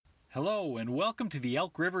Hello, and welcome to the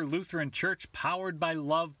Elk River Lutheran Church Powered by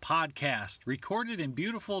Love podcast, recorded in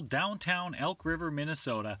beautiful downtown Elk River,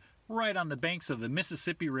 Minnesota, right on the banks of the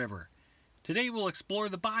Mississippi River. Today we'll explore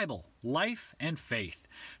the Bible, life, and faith.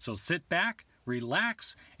 So sit back,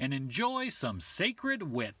 relax, and enjoy some sacred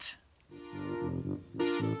wit.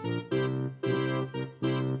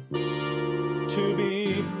 To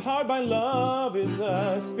be powered by love is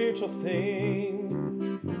a spiritual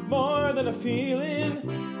thing, more than a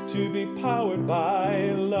feeling. To be powered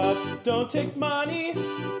by love. Don't take money,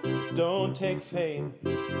 don't take fame,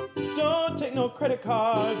 don't take no credit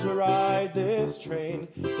card to ride this train.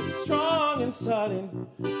 It's strong and sudden,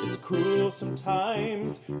 it's cruel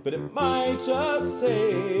sometimes, but it might just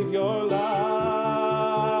save your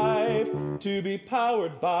life. To be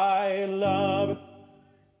powered by love.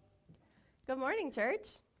 Good morning,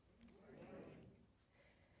 church.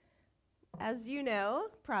 As you know,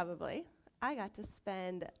 probably, I got to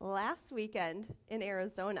spend last weekend in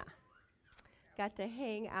Arizona. Got to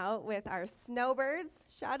hang out with our snowbirds.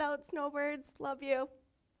 Shout out snowbirds, love you.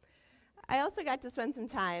 I also got to spend some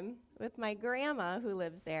time with my grandma who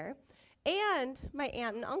lives there and my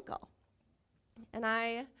aunt and uncle. And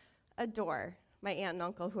I adore my aunt and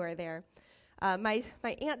uncle who are there. My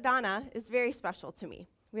Aunt Donna is very special to me.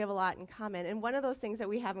 We have a lot in common. And one of those things that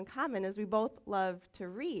we have in common is we both love to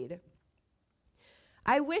read.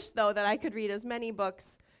 I wish, though, that I could read as many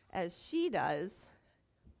books as she does.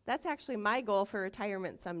 That's actually my goal for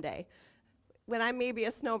retirement someday, when I'm maybe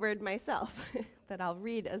a snowbird myself, that I'll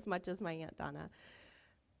read as much as my Aunt Donna.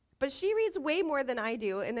 But she reads way more than I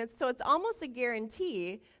do, and it's almost a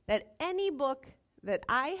guarantee that any book that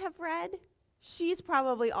I have read, she's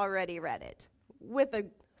probably already read it, with a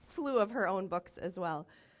slew of her own books as well.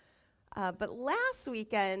 But last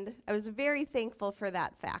weekend, I was very thankful for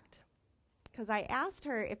that fact, because I asked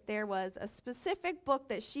her if there was a specific book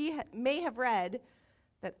that she may have read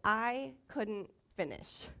that I couldn't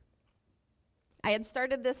finish. I had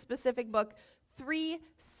started this specific book 3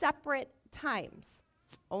 separate times,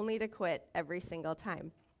 only to quit every single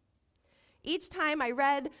time. Each time I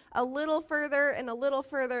read a little further and a little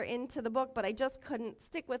further into the book, but I just couldn't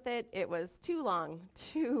stick with it. It was too long,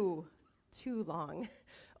 too long,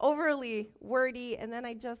 overly wordy, and then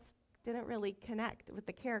I just didn't really connect with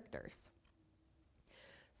the characters.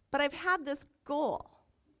 But I've had this goal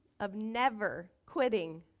of never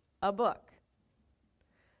quitting a book,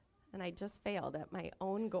 and I just failed at my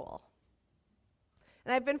own goal.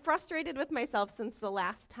 And I've been frustrated with myself since the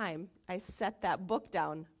last time I set that book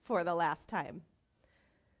down for the last time.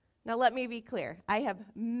 Now let me be clear. I have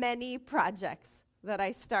many projects that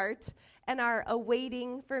I start and are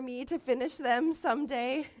awaiting for me to finish them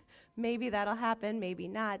someday. Maybe that'll happen, maybe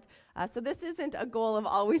not. So this isn't a goal of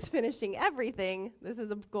always finishing everything. This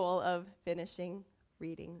is a goal of finishing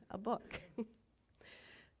reading a book.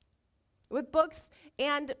 With books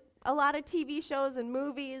and a lot of TV shows and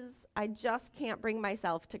movies, I just can't bring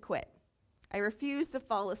myself to quit. I refuse to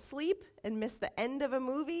fall asleep and miss the end of a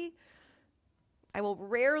movie. I will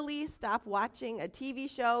rarely stop watching a TV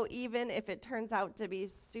show, even if it turns out to be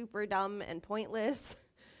super dumb and pointless.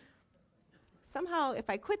 Somehow, if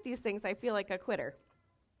I quit these things, I feel like a quitter.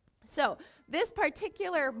 So, this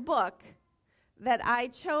particular book that I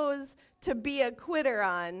chose to be a quitter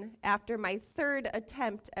on after my 3rd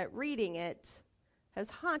attempt at reading it has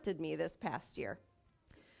haunted me this past year.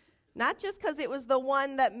 Not just because it was the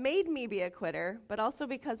one that made me be a quitter, but also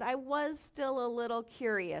because I was still a little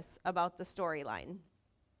curious about the storyline.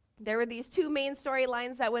 There were these 2 main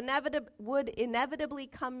storylines that would inevitably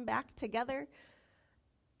come back together,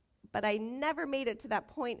 but I never made it to that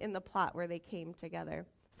point in the plot where they came together.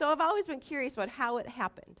 So I've always been curious about how it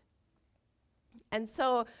happened. And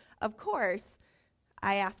so, of course,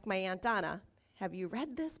 I asked my Aunt Donna, "Have you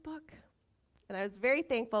read this book?" And I was very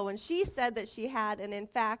thankful when she said that she had, and in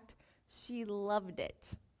fact, she loved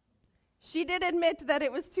it. She did admit that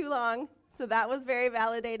it was too long, so that was very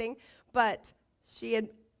validating, but she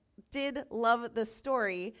did love the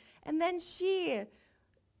story, and then she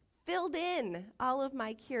filled in all of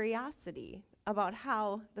my curiosity about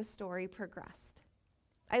how the story progressed.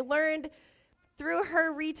 I learned through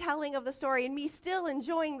her retelling of the story, and me still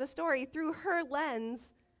enjoying the story through her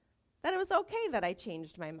lens, that it was okay that I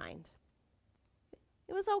changed my mind.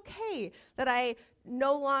 It was okay that I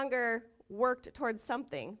no longer worked towards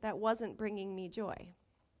something that wasn't bringing me joy.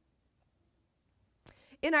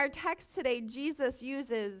 In our text today, Jesus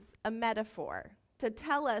uses a metaphor to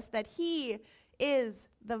tell us that he is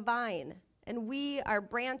the vine, and we are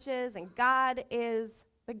branches, and God is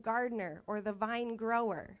the gardener or the vine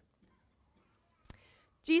grower.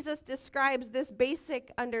 Jesus describes this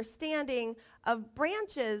basic understanding of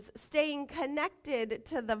branches staying connected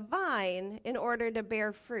to the vine in order to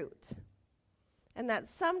bear fruit. And that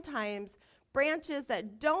sometimes branches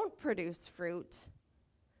that don't produce fruit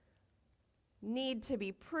need to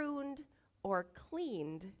be pruned or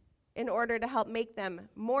cleaned in order to help make them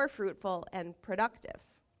more fruitful and productive.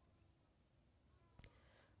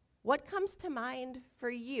 What comes to mind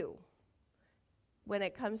for you when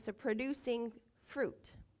it comes to producing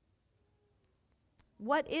fruit?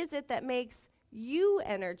 What is it that makes you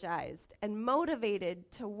energized and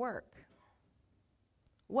motivated to work?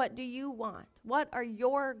 What do you want? What are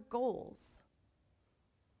your goals?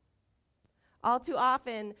 All too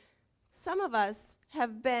often, some of us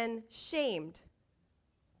have been shamed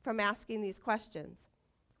from asking these questions.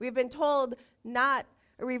 We've been told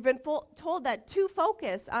told that to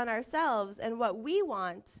focus on ourselves and what we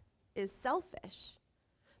want is selfish,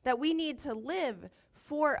 that we need to live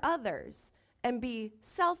for others and be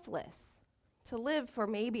selfless, to live for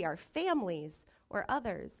maybe our families or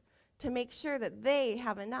others, to make sure that they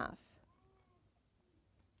have enough.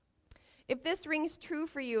 If this rings true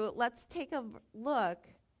for you, let's take a look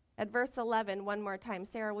at verse 11 one more time.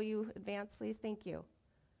 Sarah, will you advance, please? Thank you.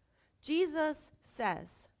 Jesus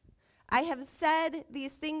says, I have said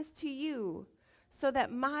these things to you so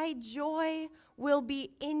that my joy will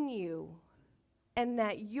be in you and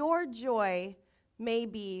that your joy may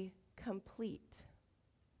be complete.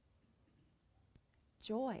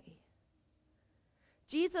 Joy.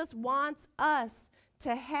 Jesus wants us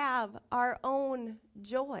to have our own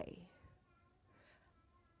joy.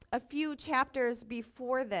 A few chapters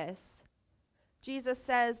before this, Jesus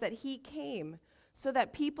says that he came so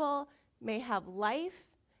that people may have life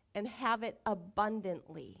and have it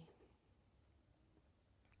abundantly.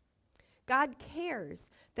 God cares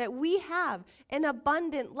that we have an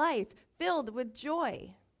abundant life filled with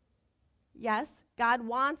joy. Yes, God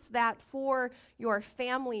wants that for your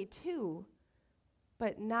family too,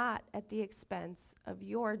 but not at the expense of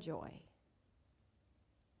your joy.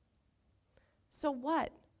 So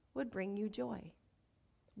what would bring you joy?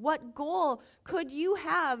 What goal could you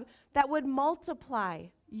have that would multiply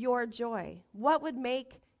your joy? What would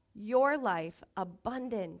make your life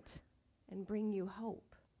abundant and bring you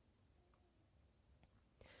hope?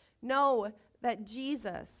 Know that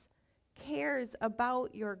Jesus cares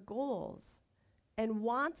about your goals and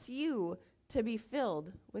wants you to be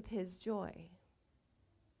filled with his joy.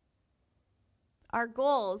 Our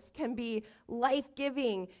goals can be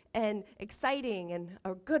life-giving and exciting and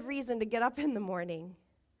a good reason to get up in the morning,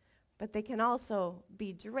 but they can also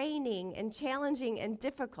be draining and challenging and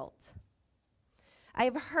difficult.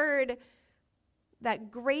 I've heard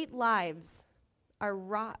that great lives are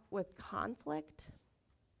wrought with conflict,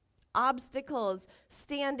 obstacles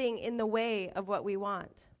standing in the way of what we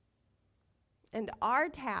want. And our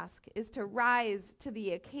task is to rise to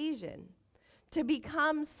the occasion, to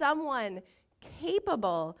become someone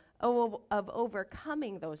capable of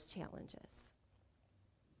overcoming those challenges.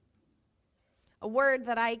 A word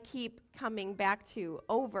that I keep coming back to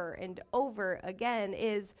over and over again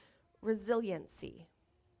is resiliency.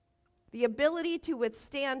 The ability to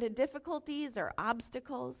withstand difficulties or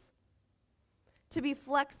obstacles, to be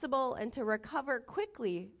flexible and to recover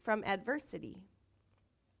quickly from adversity.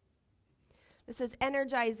 This is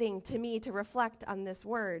energizing to me to reflect on this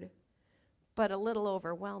word, but a little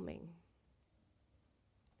overwhelming.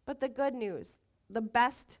 But the good news, the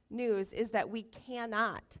best news, is that we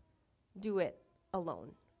cannot do it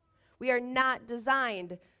alone. We are not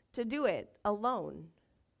designed to do it alone.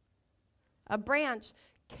 A branch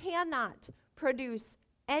cannot produce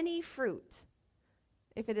any fruit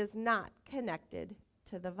if it is not connected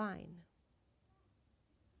to the vine.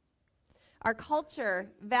 Our culture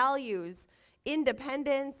values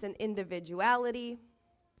independence and individuality,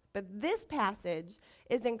 but this passage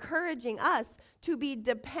is encouraging us to be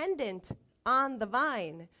dependent on the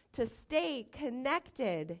vine, to stay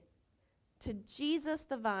connected to Jesus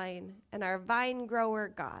the vine and our vine grower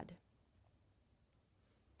God.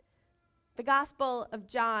 The Gospel of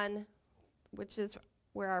John, which is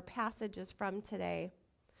where our passage is from today,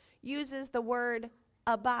 uses the word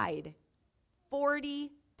abide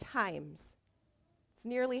 40 times. It's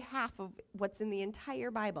nearly half of what's in the entire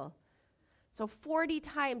Bible. So 40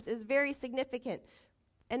 times is very significant.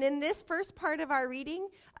 And in this first part of our reading,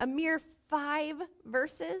 a mere 5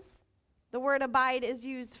 verses, the word abide is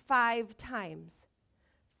used 5 times.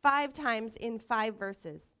 5 times in 5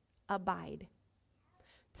 verses. Abide.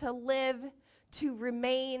 To live, to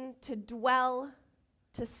remain, to dwell,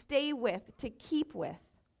 to stay with, to keep with.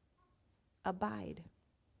 Abide.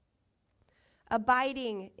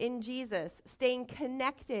 Abiding in Jesus, staying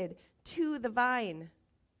connected to the vine,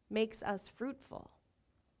 makes us fruitful.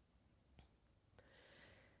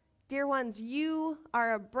 Dear ones, you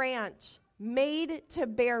are a branch made to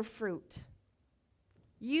bear fruit.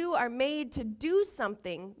 You are made to do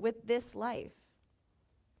something with this life,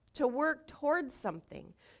 to work towards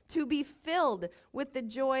something, to be filled with the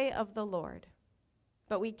joy of the Lord.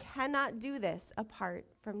 But we cannot do this apart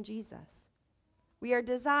from Jesus. We are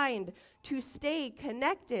designed to stay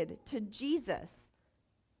connected to Jesus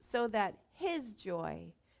so that his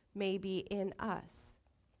joy may be in us.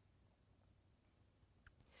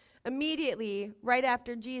 Immediately, right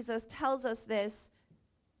after Jesus tells us this,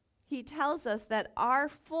 he tells us that our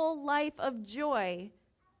full life of joy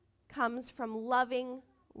comes from loving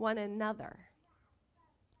one another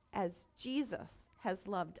as Jesus has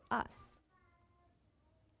loved us.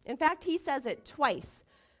 In fact, he says it twice.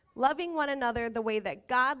 Loving one another the way that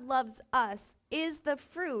God loves us is the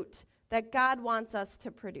fruit that God wants us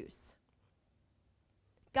to produce.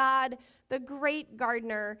 God, the great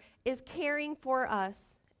gardener, is caring for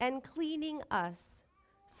us and cleaning us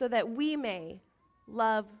so that we may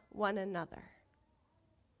love one another.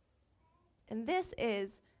 And this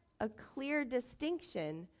is a clear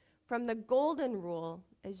distinction from the golden rule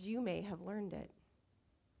as you may have learned it.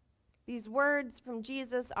 These words from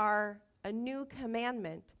Jesus are a new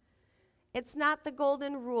commandment. It's not the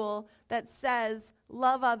golden rule that says,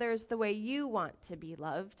 love others the way you want to be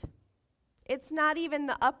loved. It's not even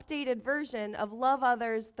the updated version of love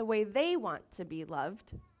others the way they want to be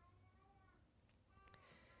loved.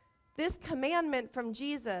 This commandment from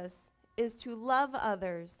Jesus is to love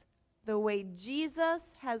others the way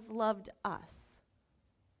Jesus has loved us.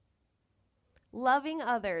 Loving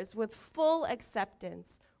others with full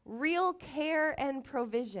acceptance, real care and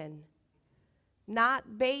provision,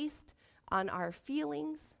 not based on our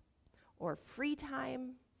feelings or free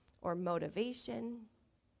time or motivation.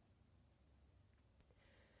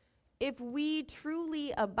 If we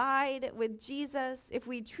truly abide with Jesus, if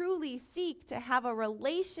we truly seek to have a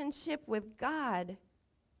relationship with God,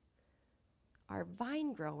 our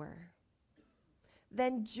vine grower,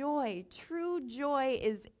 then joy, true joy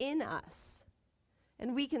is in us.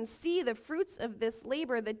 And we can see the fruits of this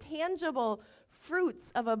labor, the tangible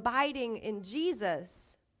fruits of abiding in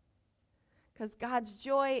Jesus. Because God's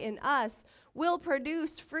joy in us will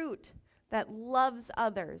produce fruit that loves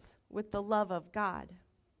others with the love of God.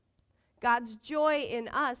 God's joy in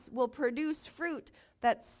us will produce fruit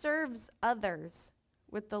that serves others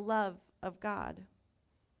with the love of God.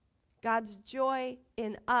 God's joy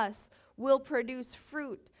in us will produce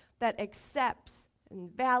fruit that accepts and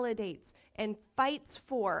validates and fights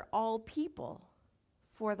for all people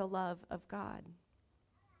for the love of God.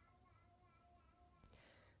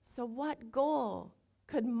 So what goal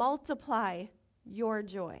could multiply your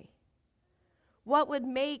joy? What would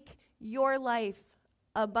make your life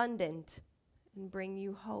abundant and bring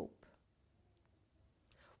you hope?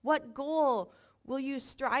 What goal will you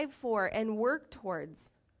strive for and work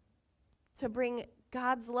towards to bring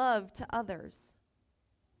God's love to others?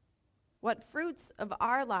 What fruits of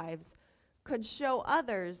our lives could show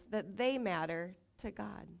others that they matter to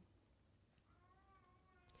God?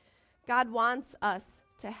 God wants us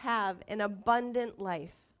to have an abundant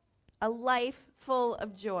life, a life full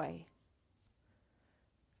of joy.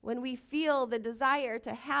 When we feel the desire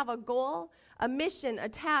to have a goal, a mission, a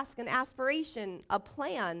task, an aspiration, a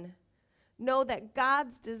plan, know that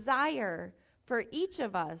God's desire for each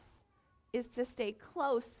of us is to stay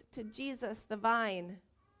close to Jesus the vine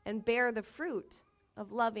and bear the fruit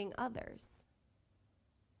of loving others.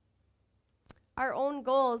 Our own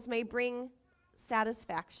goals may bring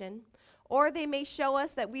satisfaction, or they may show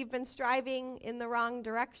us that we've been striving in the wrong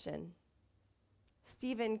direction.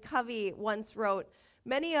 Stephen Covey once wrote,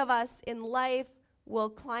 "Many of us in life will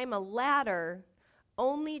climb a ladder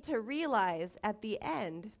only to realize at the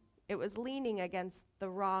end it was leaning against the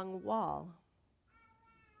wrong wall."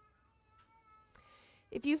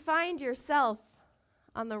 If you find yourself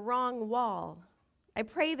on the wrong wall, I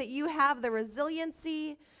pray that you have the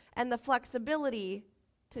resiliency and the flexibility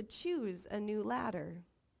to choose a new ladder.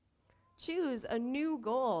 Choose a new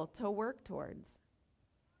goal to work towards.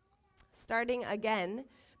 Starting again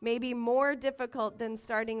may be more difficult than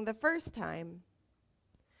starting the first time,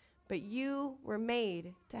 but you were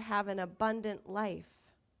made to have an abundant life.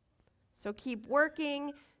 So keep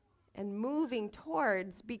working and moving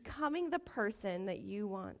towards becoming the person that you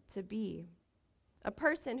want to be. A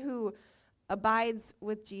person who abides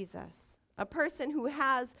with Jesus. A person who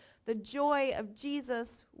has the joy of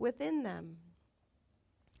Jesus within them.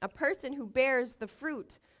 A person who bears the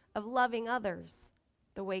fruit of loving others.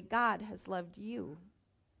 the way God has loved you.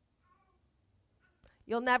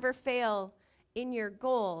 You'll never fail in your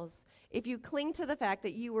goals if you cling to the fact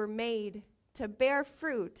that you were made to bear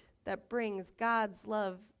fruit that brings God's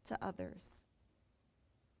love to others.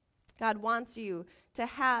 God wants you to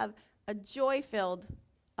have a joy-filled,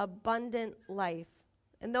 abundant life.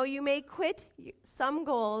 And though you may quit some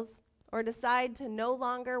goals or decide to no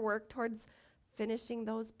longer work towards finishing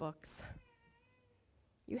those books,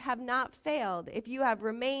 you have not failed if you have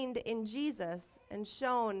remained in Jesus and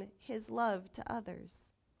shown his love to others.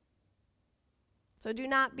 So do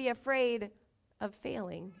not be afraid of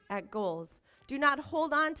failing at goals. Do not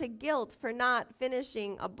hold on to guilt for not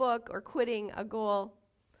finishing a book or quitting a goal.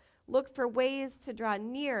 Look for ways to draw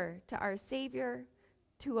near to our Savior,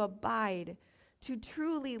 to abide, to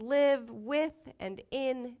truly live with and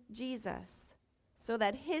in Jesus, so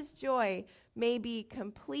that his joy may be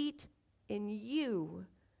complete in you,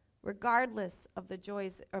 regardless of the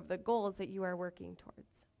joys of the goals that you are working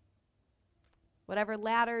towards. Whatever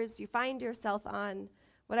ladders you find yourself on,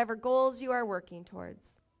 whatever goals you are working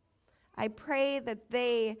towards, I pray that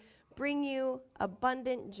they bring you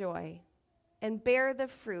abundant joy and bear the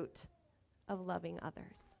fruit of loving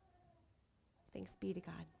others. Thanks be to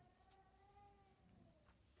God.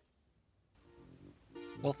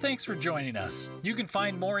 Well, thanks for joining us. You can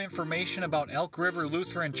find more information about Elk River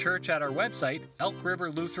Lutheran Church at our website,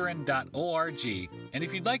 elkriverlutheran.org. And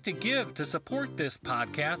if you'd like to give to support this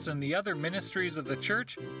podcast and the other ministries of the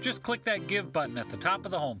church, just click that Give button at the top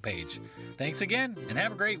of the homepage. Thanks again, and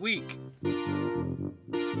have a great week.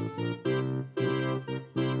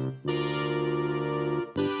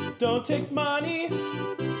 Don't take money,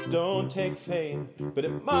 don't take fame, but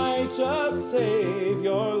it might just save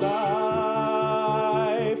your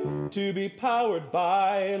life to be powered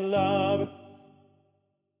by love.